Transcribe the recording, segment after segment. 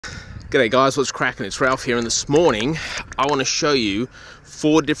G'day guys, what's cracking? It's Ralph here, and this morning I want to show you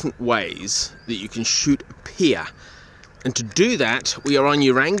 4 different ways that you can shoot a pier. And to do that, we are on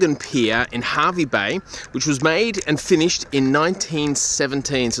Urangan Pier in Hervey Bay, which was made and finished in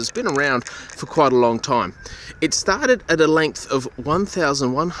 1917, so it's been around for quite a long time. It started at a length of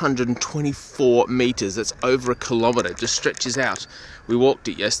 1,124 meters. That's over a kilometer. It just stretches out. We walked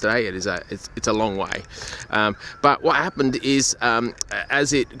it yesterday. It's a long way. But what happened is,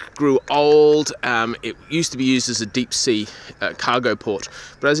 as it grew old, it used to be used as a deep sea cargo port.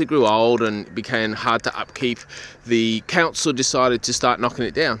 But as it grew old and became hard to upkeep, the council decided to start knocking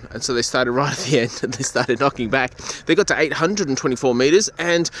it down. And so they started right at the end, and they started knocking back. They got to 824 meters,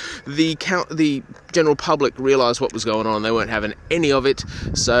 and the general public realized what was going on. They weren't having any of it,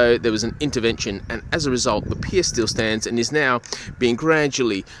 so there was an intervention, and as a result, the pier still stands and is now being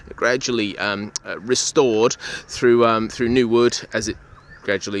gradually restored through new wood as it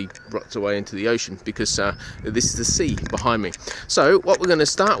gradually rots away into the ocean, because this is the sea behind me. So what we're going to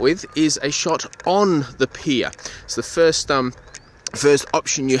start with is a shot on the pier. It's the first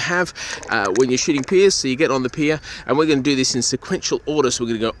option you have when you're shooting piers. So you get on the pier, and we're going to do this in sequential order. So we're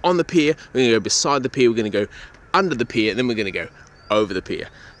going to go on the pier, we're going to go beside the pier, we're going to go under the pier, and then we're going to go over the pier.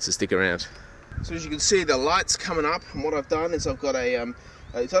 So stick around. So as you can see, the light's coming up, and what I've done is I've got a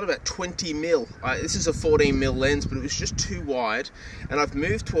it's on about 20 mil. This is a 14 mil lens, but it was just too wide, and I've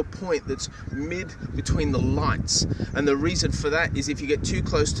moved to a point that's mid between the lights. And the reason for that is if you get too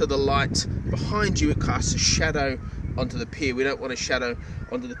close to the light behind you, it casts a shadow onto the pier. We don't want a shadow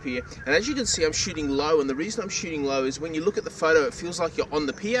onto the pier. And as you can see, I'm shooting low, and the reason I'm shooting low is when you look at the photo, it feels like you're on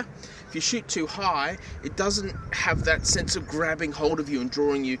the pier. If you shoot too high, it doesn't have that sense of grabbing hold of you and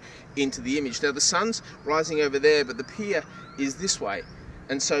drawing you into the image. Now the sun's rising over there, but the pier is this way.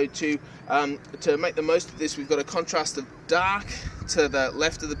 And so to make the most of this, we've got a contrast of dark to the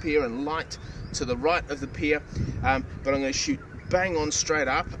left of the pier and light to the right of the pier. But I'm going to shoot bang on straight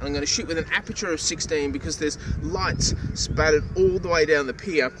up. I'm going to shoot with an aperture of 16 because there's lights spattered all the way down the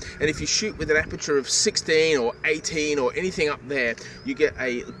pier, and if you shoot with an aperture of 16 or 18 or anything up there, you get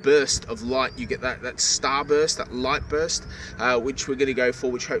a burst of light. You get that star burst, that light burst, which we're going to go for,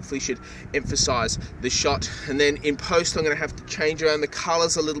 which hopefully should emphasize the shot. And then in post, I'm going to have to change around the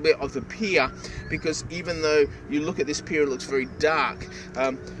colors a little bit of the pier, because even though you look at this pier, it looks very dark,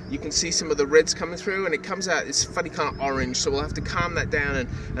 you can see some of the reds coming through, and it comes out, it's funny kind of orange, so we'll have to calm that down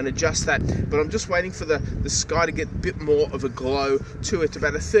and adjust that. But I'm just waiting for the sky to get a bit more of a glow to it,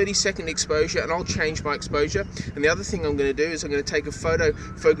 about a 30-second exposure, and I'll change my exposure. And the other thing I'm going to do is I'm going to take a photo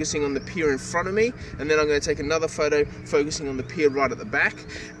focusing on the pier in front of me, and then I'm going to take another photo focusing on the pier right at the back,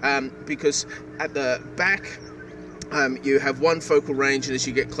 because at the back you have one focal range, and as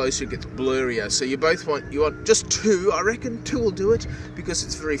you get closer it gets blurrier. So you want just 2. I reckon 2 will do it, because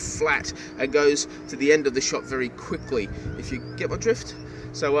it's very flat and goes to the end of the shot very quickly, if you get my drift.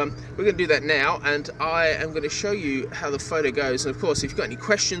 So we're going to do that now, and I am going to show you how the photo goes. And of course, if you've got any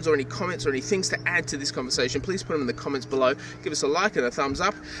questions or any comments or any things to add to this conversation, please put them in the comments below. Give us a like and a thumbs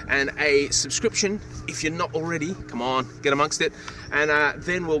up and a subscription if you're not already. Come on, get amongst it. And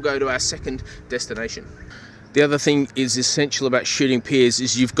then we'll go to our second destination. The other thing is essential about shooting piers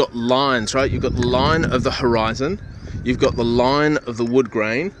is you've got lines, right? You've got the line of the horizon, you've got the line of the wood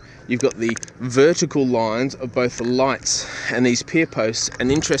grain, you've got the vertical lines of both the lights and these pier posts.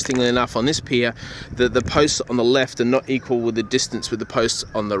 And interestingly enough, on this pier, the posts on the left are not equal with the distance with the posts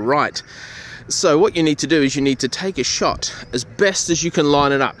on the right. So what you need to do is you need to take a shot as best as you can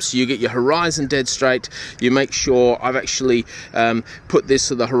line it up. So you get your horizon dead straight. You make sure, I've actually put this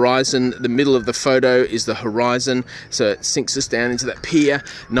to the horizon. The middle of the photo is the horizon, so it sinks us down into that pier.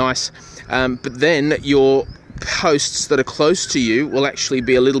 Nice. But then your posts that are close to you will actually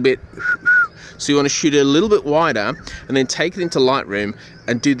be a little bit, so you want to shoot it a little bit wider, and then take it into Lightroom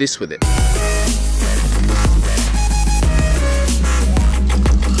and do this with it.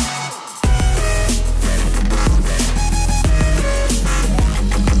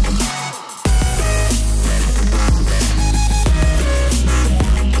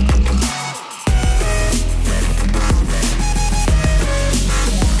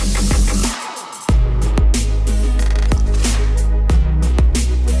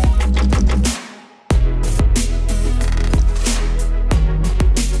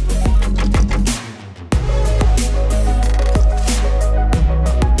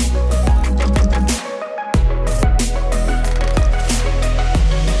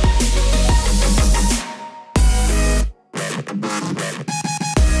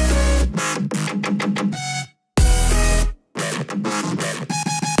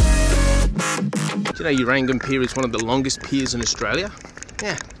 Do you know Urangan Pier is one of the longest piers in Australia?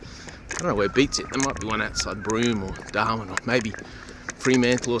 Yeah, don't know where beats it. There might be one outside Broome or Darwin or maybe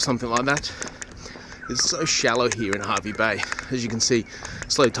Fremantle or something like that. It's so shallow here in Hervey Bay. As you can see,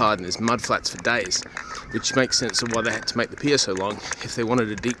 it's low tide and there's mud flats for days, which makes sense of why they had to make the pier so long if they wanted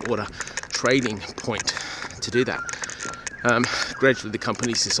a deep water trading point to do that. Gradually the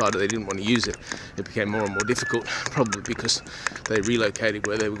companies decided they didn't want to use it. It became more and more difficult, probably because they relocated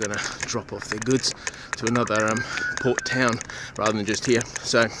where they were going to drop off their goods to another port town rather than just here.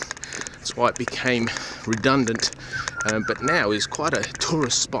 So that's why it became redundant, but now is quite a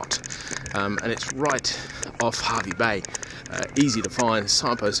tourist spot, and it's right off Hervey Bay. Easy to find,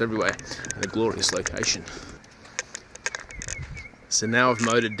 signposts everywhere, and a glorious location. So now I've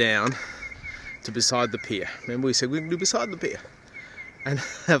motored down to beside the pier. Remember we said we can do beside the pier, and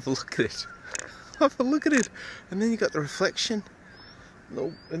have a look at it. Have a look at it, and then you got the reflection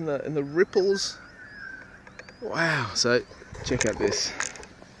in the ripples. Wow! So check out this.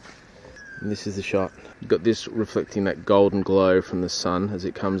 And this is the shot. You've got this reflecting that golden glow from the sun as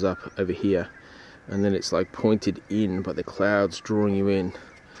it comes up over here, and then it's like pointed in by the clouds drawing you in,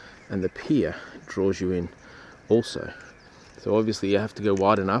 and the pier draws you in also. So obviously you have to go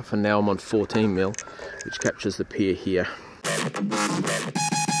wide enough, and now I'm on 14mm, which captures the pier here.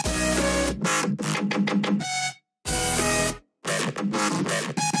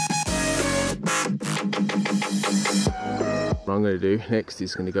 What I'm going to do next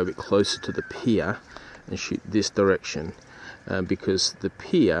is going to go a bit closer to the pier and shoot this direction, because the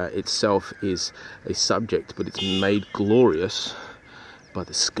pier itself is a subject, but it's made glorious by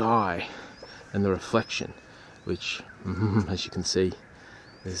the sky and the reflection, which, as you can see,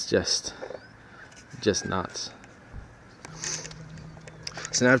 is just nuts.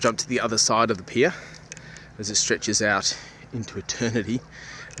 So now I've jumped to the other side of the pier as it stretches out into eternity,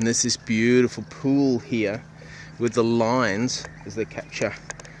 and there's this beautiful pool here with the lines as they capture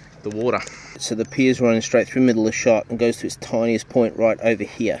the water. So the pier's running straight through the middle of the shot and goes to its tiniest point right over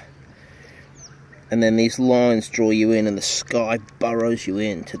here. And then these lines draw you in, and the sky burrows you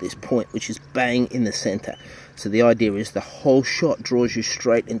in to this point, which is bang in the center. So the idea is the whole shot draws you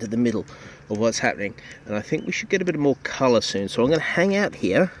straight into the middle of what's happening. And I think we should get a bit more color soon. So I'm going to hang out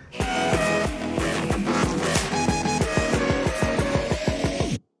here.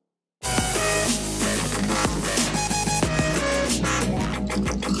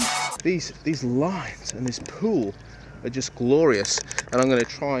 These lines and this pool are just glorious, and I'm going to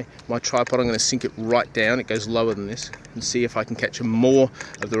try my tripod. I'm going to sink it right down. It goes lower than this, and see if I can capture more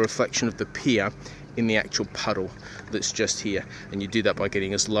of the reflection of the pier in the actual puddle that's just here. And you do that by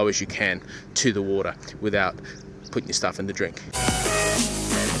getting as low as you can to the water without putting your stuff in the drink.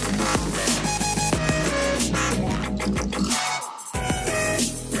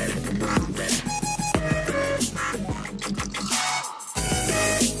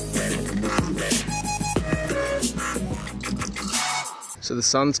 So the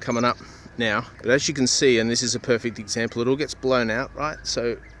sun's coming up now, but as you can see, and this is a perfect example, it all gets blown out, right?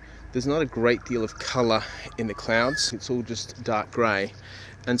 So there's not a great deal of colour in the clouds. It's all just dark grey,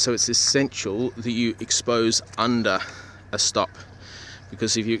 and so it's essential that you expose under a stop,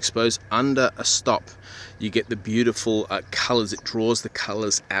 because if you expose under a stop, you get the beautiful colours. It draws the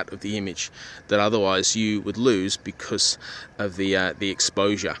colours out of the image that otherwise you would lose because of the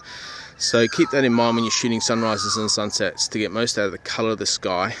exposure. So keep that in mind when you're shooting sunrises and sunsets, to get most out of the colour of the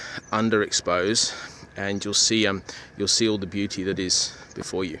sky, underexpose, and you'll see all the beauty that is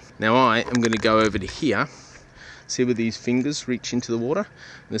before you. Now I am going to go over to here, see where these fingers reach into the water.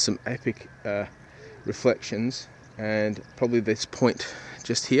 There's some epic reflections, and probably this point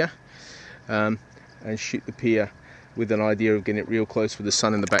just here, and shoot the pier with an idea of getting it real close with the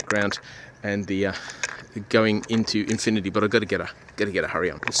sun in the background and the going into infinity. But I've got to get a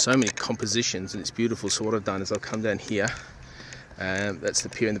hurry on. There's so many compositions and it's beautiful. So what I've done is I've come down here, and that's the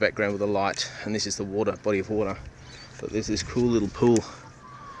pier in the background with the light, and this is the water, body of water. But there's this cool little pool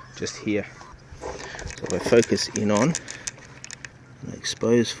just here. So if I focus in on and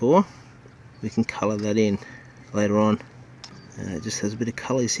expose for, we can colour that in later on. It just has a bit of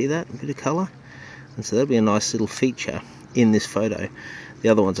colour. You see that? A bit of colour. And so that'll be a nice little feature in this photo. The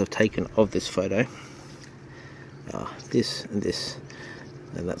other ones I've taken of this photo are this and this,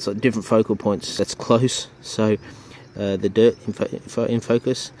 and that's like different focal points. That's close, so the dirt in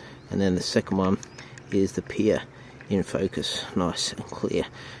focus, and then the second one is the pier in focus, nice and clear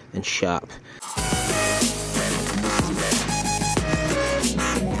and sharp.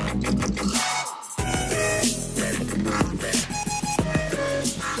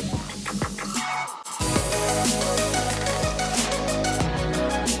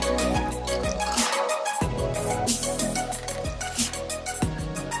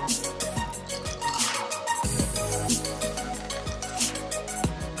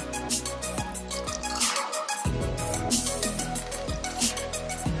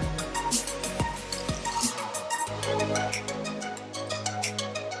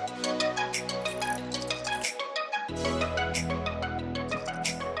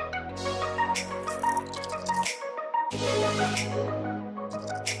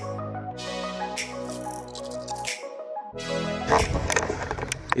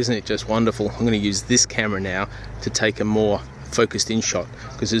 Isn't it just wonderful? I'm going to use this camera now to take a more focused in shot,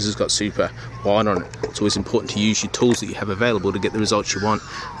 because this has got super wide on it. It's always important to use your tools that you have available to get the results you want,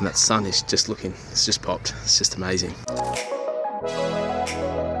 and that sun is just looking, it's just popped. It's just amazing.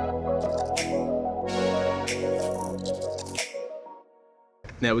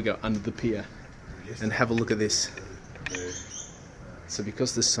 Now we go under the pier and have a look at this. So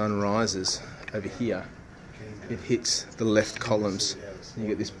because the sun rises over here, it hits the left columns and you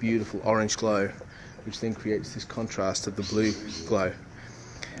get this beautiful orange glow, which then creates this contrast of the blue glow.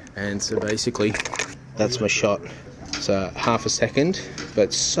 And so basically that's my shot. So half a second,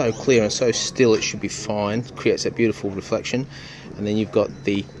 but so clear and so still it should be fine. It creates that beautiful reflection. And then you've got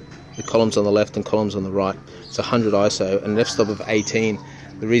the columns on the left and columns on the right. It's 100 ISO and an f-stop of 18.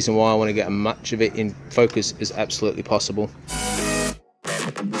 The reason why I want to get much of it in focus is absolutely possible.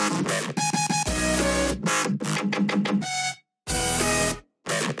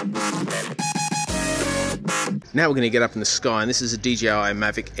 Now we're going to get up in the sky, and this is a DJI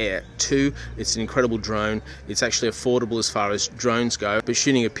Mavic Air 2. It's an incredible drone. It's actually affordable as far as drones go, but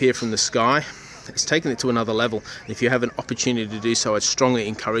shooting a pier from the sky, it's taken it to another level. If you have an opportunity to do so, I'd strongly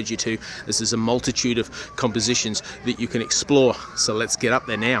encourage you to, as there's a multitude of compositions that you can explore. So let's get up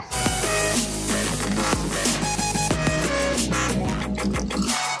there now.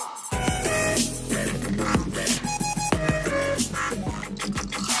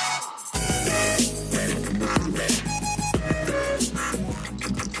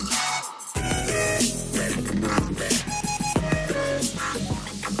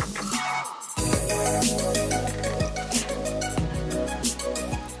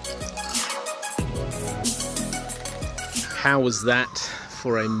 How was that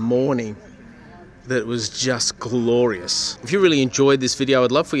for a morning that was just glorious? If you really enjoyed this video,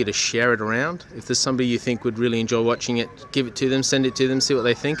 I'd love for you to share it around. If there's somebody you think would really enjoy watching it, give it to them, send it to them, see what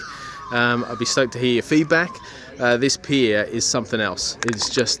they think. I'd be stoked to hear your feedback. This pier is something else. It's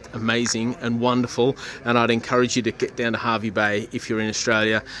just amazing and wonderful, and I'd encourage you to get down to Hervey Bay if you're in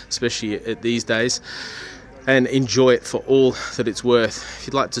Australia, especially at these days, and enjoy it for all that it's worth. If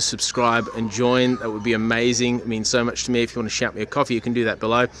you'd like to subscribe and join, that would be amazing. It means so much to me. If you want to shout me a coffee, you can do that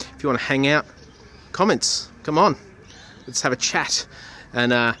below. If you want to hang out, comments, come on, let's have a chat.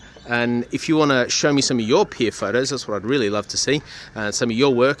 And if you want to show me some of your pier photos, that's what I'd really love to see, some of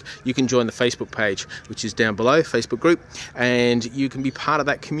your work, you can join the Facebook page, which is down below, Facebook group, and you can be part of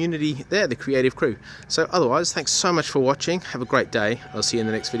that community there, the creative crew. So otherwise, thanks so much for watching. Have a great day. I'll see you in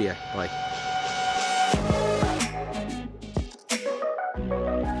the next video. Bye.